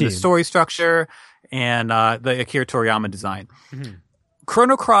Dream and Team. The story structure and the Akira Toriyama design. Mm-hmm.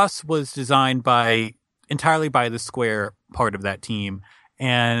 Chrono Cross was designed entirely by the Square part of that team,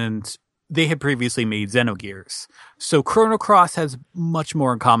 and they had previously made Xenogears. So Chrono Cross has much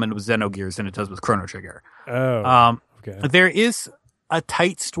more in common with Xenogears than it does with Chrono Trigger. Oh, okay. There is a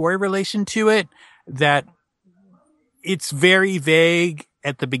tight story relation to it that it's very vague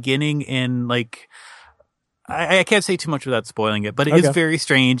at the beginning, and like I can't say too much without spoiling it, but it is very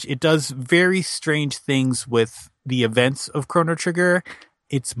strange. It does very strange things with the events of Chrono Trigger.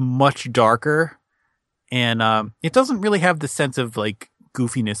 It's much darker, and it doesn't really have the sense of like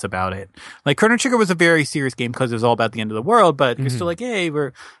goofiness about it. Like Chrono Trigger was a very serious game because it was all about the end of the world, but you're still like, hey,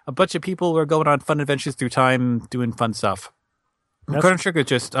 we're a bunch of people who are going on fun adventures through time, doing fun stuff. Chrono Trigger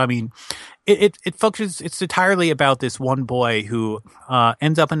just, I mean, it functions. It's entirely about this one boy who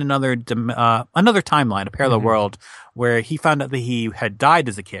ends up in another timeline, a parallel world, where he found out that he had died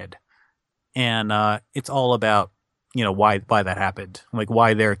as a kid, and it's all about why that happened, like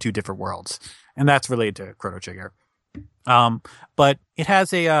why there are two different worlds, and that's related to Chrono Trigger. But it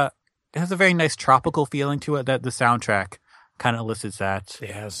has a very nice tropical feeling to it that the soundtrack kind of elicits that.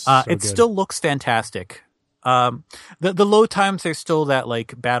 Yes, it still looks fantastic. The low times, there's still that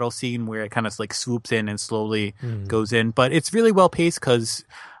like battle scene where it kind of like swoops in and slowly goes in, but it's really well paced because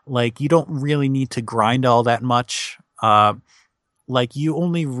like you don't really need to grind all that much. Like you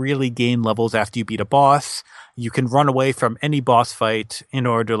only really gain levels after you beat a boss. You can run away from any boss fight in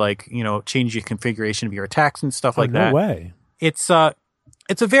order to like, change your configuration of your attacks and stuff like that. No way. It's a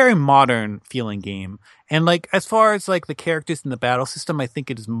very modern feeling game. And like, as far as like the characters in the battle system, I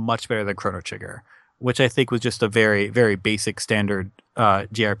think it is much better than Chrono Trigger, which I think was just a very, very basic standard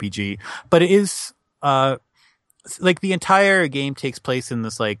JRPG. But it is like the entire game takes place in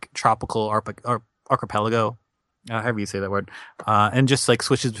this like tropical archipelago, however you say that word, and just like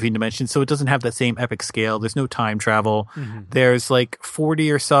switches between dimensions. So it doesn't have that same epic scale. There's no time travel. There's like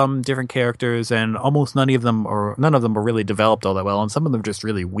 40 or some different characters, and almost none of them are really developed all that well, and some of them are just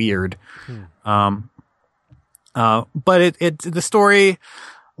really weird. But the story,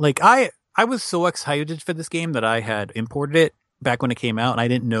 like I was so excited for this game that I had imported it back when it came out, and I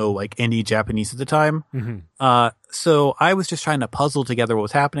didn't know like any Japanese at the time. So I was just trying to puzzle together what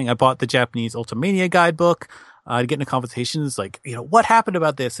was happening. I bought the Japanese Ultimania guidebook to get into conversations like, what happened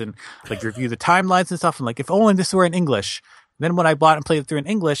about this, and like review the timelines and stuff. And like, if only this were in English. Then when I bought and played it through in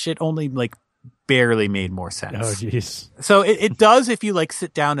English, it only like barely made more sense. Oh, jeez. So it does if you like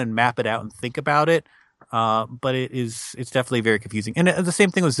sit down and map it out and think about it. but it's definitely very confusing. And the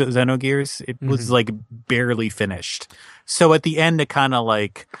same thing with Xenogears. It was like barely finished. So at the end, it kind of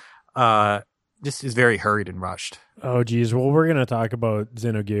like just is very hurried and rushed. Oh, geez. Well, we're going to talk about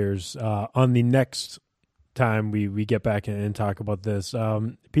Xenogears on the next time we get back and talk about this.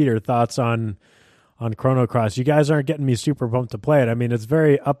 Peter, thoughts on Chrono Cross? You guys aren't getting me super pumped to play it. I mean, it's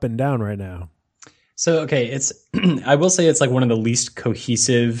very up and down right now. So, okay, it's I will say it's like one of the least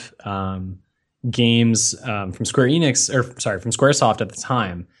cohesive games from Square Enix, from Squaresoft at the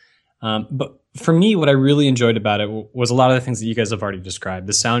time. But for me, what I really enjoyed about it was a lot of the things that you guys have already described.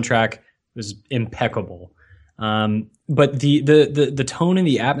 The soundtrack was impeccable. But the tone and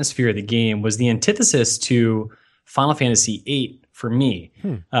the atmosphere of the game was the antithesis to Final Fantasy VIII for me.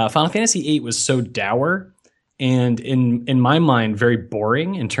 Final Fantasy VIII was so dour and in my mind very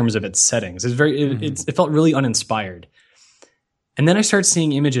boring in terms of its settings. It felt really uninspired. And then I start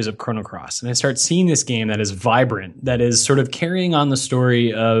seeing images of Chrono Cross, and I start seeing this game that is vibrant, that is sort of carrying on the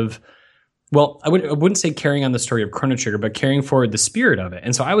story of, well, I wouldn't say carrying on the story of Chrono Trigger, but carrying forward the spirit of it.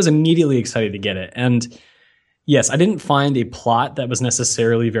 And so I was immediately excited to get it. And yes, I didn't find a plot that was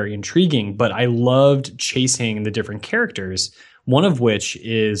necessarily very intriguing, but I loved chasing the different characters, one of which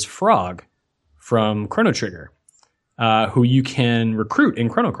is Frog from Chrono Trigger, who you can recruit in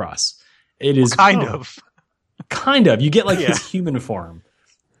Chrono Cross. It is kind of. You get like his human form.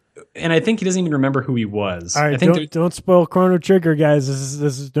 And I think he doesn't even remember who he was. All right, don't spoil Chrono Trigger, guys.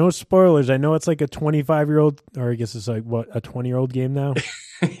 This is no spoilers. I know it's like a 25-year-old, or I guess it's like, what, a 20-year-old game now?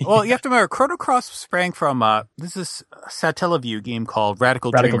 Well, you have to remember, Chrono Cross sprang from, this is a Satellaview game called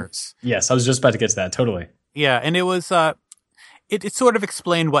Radical Dreamers. Yes, I was just about to get to that, totally. Yeah, and it was, it sort of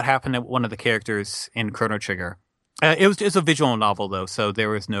explained what happened to one of the characters in Chrono Trigger. It's a visual novel, though, so there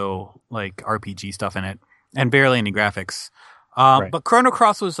was no, like, RPG stuff in it, and barely any graphics. Right. But Chrono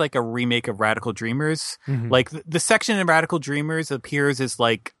Cross was like a remake of Radical Dreamers. Like the section in Radical Dreamers appears as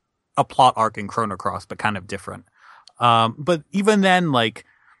like a plot arc in Chrono Cross, but kind of different. But even then, like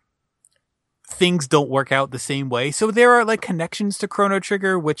things don't work out the same way. So there are like connections to Chrono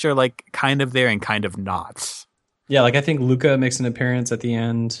Trigger, which are like kind of there and kind of not. Yeah, like I think Luca makes an appearance at the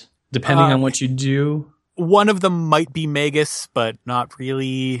end, depending on what you do. One of them might be Magus, but not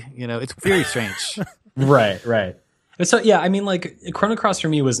really. You know, it's very strange. Right. So yeah, I mean, like Chrono Cross for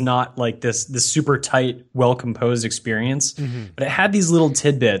me was not like this super tight, well composed experience, but it had these little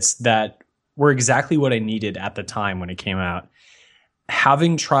tidbits that were exactly what I needed at the time when it came out.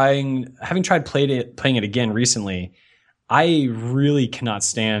 Having tried playing it again recently, I really cannot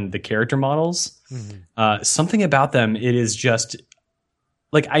stand the character models. Something about them, it is just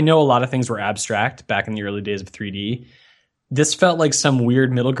like, I know a lot of things were abstract back in the early days of 3D. This felt like some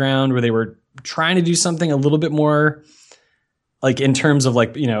weird middle ground where they were trying to do something a little bit more like in terms of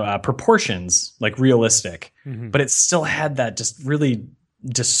like, proportions, like realistic, but it still had that just really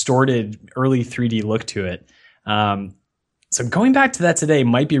distorted early 3D look to it. So going back to that today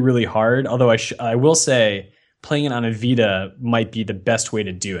might be really hard. Although I will say playing it on a Vita might be the best way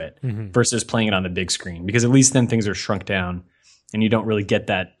to do it versus playing it on the big screen, because at least then things are shrunk down and you don't really get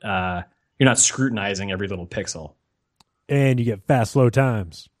that. You're not scrutinizing every little pixel. And you get fast load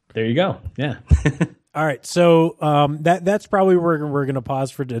times. There you go. Yeah. All right. So that's probably where we're going to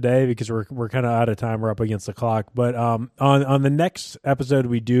pause for today, because we're kind of out of time. We're up against the clock. But on the next episode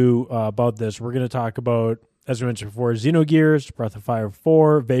we do about this, we're going to talk about, as we mentioned before, Xenogears, Breath of Fire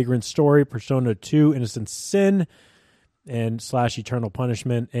 4, Vagrant Story, Persona 2, Innocent Sin, and / Eternal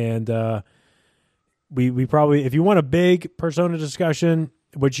Punishment. And we probably, if you want a big Persona discussion,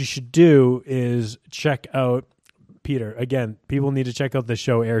 what you should do is check out, Peter, again, people need to check out the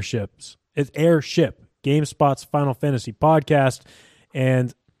show Airships. It's Airship, GameSpot's Final Fantasy podcast.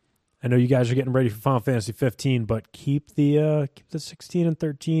 And I know you guys are getting ready for Final Fantasy 15, but keep the 16 and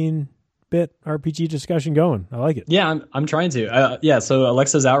 13-bit RPG discussion going. I like it. Yeah, I'm trying to. So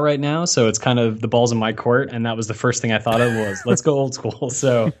Alexa's out right now, so it's kind of the ball's in my court, and that was the first thing I thought of was let's go old school.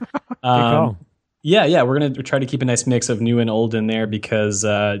 So Yeah, we're going to try to keep a nice mix of new and old in there, because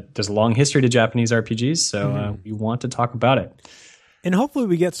there's a long history to Japanese RPGs, so we want to talk about it. And hopefully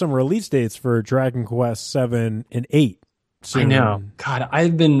we get some release dates for Dragon Quest 7 and 8 soon. I know. God,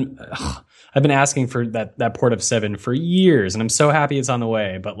 I've been asking for that port of 7 for years, and I'm so happy it's on the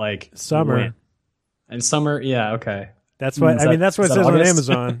way, but like summer. And summer, yeah, okay. That's what that's what it says on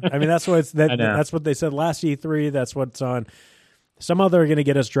Amazon. I mean, that's what that's what they said last E3, that's what's on. Somehow they're going to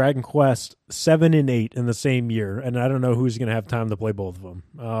get us Dragon Quest 7 and 8 in the same year, and I don't know who's going to have time to play both of them.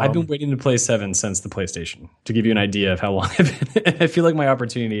 I've been waiting to play 7 since the PlayStation, to give you an idea of how long I've been. I feel like my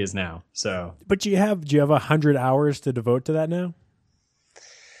opportunity is now. So, but do you have 100 hours to devote to that now?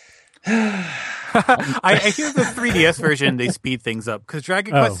 I hear the 3DS version, they speed things up because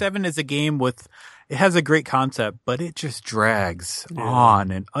Dragon Quest 7 is a game it has a great concept, but it just drags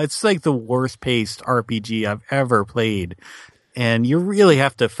on. And it's like the worst paced RPG I've ever played. And you really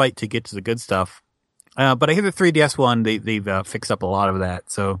have to fight to get to the good stuff. But I hear the 3DS one, they've fixed up a lot of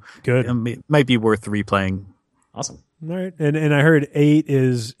that. So good. It might be worth replaying. Awesome. All right. And I heard 8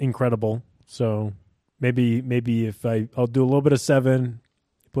 is incredible. So maybe if I'll do a little bit of 7.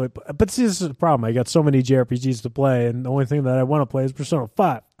 But see, this is the problem. I got so many JRPGs to play, and the only thing that I want to play is Persona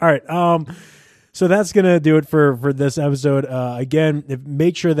 5. All right. So that's going to do it for this episode. Again,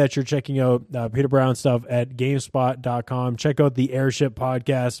 make sure that you're checking out Peter Brown stuff at GameSpot.com. Check out the Airship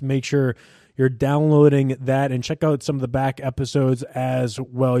podcast. Make sure you're downloading that and check out some of the back episodes as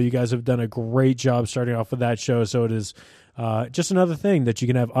well. You guys have done a great job starting off with that show. So it is just another thing that you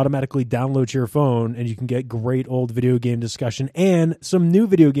can have automatically download to your phone, and you can get great old video game discussion and some new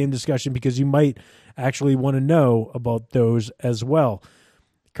video game discussion because you might actually want to know about those as well.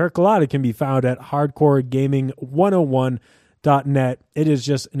 Kurt Kalata can be found at hardcoregaming101.net. It is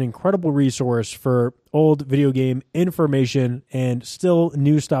just an incredible resource for old video game information and still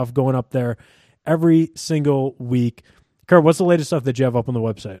new stuff going up there every single week. Kurt, what's the latest stuff that you have up on the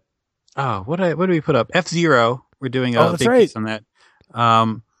website? Oh, what do we put up? F-Zero. We're doing a big piece on that.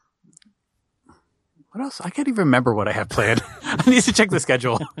 What else? I can't even remember what I have planned. I need to check the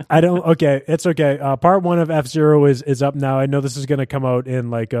schedule. Okay, it's okay. Part 1 of F-Zero is up now. I know this is going to come out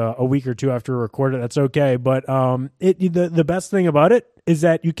in like a week or two after we record it. That's okay. But the best thing about it is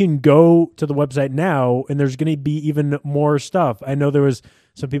that you can go to the website now, and there's going to be even more stuff. I know there was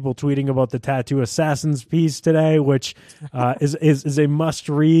some people tweeting about the Tattoo Assassins piece today, which is a must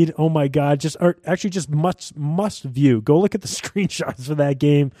read. Oh my God. Just must view. Go look at the screenshots for that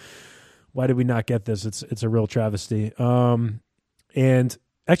game. Why did we not get this? It's a real travesty. And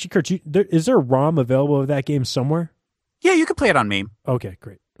actually, Kurt, is there a ROM available of that game somewhere? Yeah, you can play it on MAME. Okay,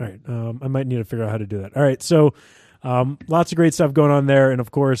 great. All right. I might need to figure out how to do that. All right. So lots of great stuff going on there. And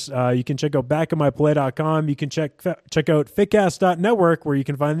of course, you can check out backofmyplay.com. You can check out fitcast.network, where you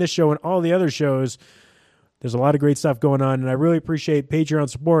can find this show and all the other shows. There's a lot of great stuff going on, and I really appreciate Patreon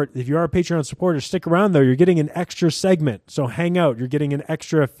support. If you are a Patreon supporter, stick around, though. You're getting an extra segment, so hang out. You're getting an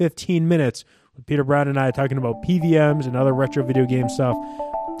extra 15 minutes with Peter Brown and I talking about PVMs and other retro video game stuff.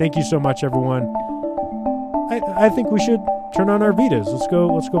 Thank you so much, everyone. I think we should turn on our Vitas. Let's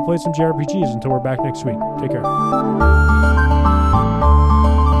go play some JRPGs until we're back next week. Take care.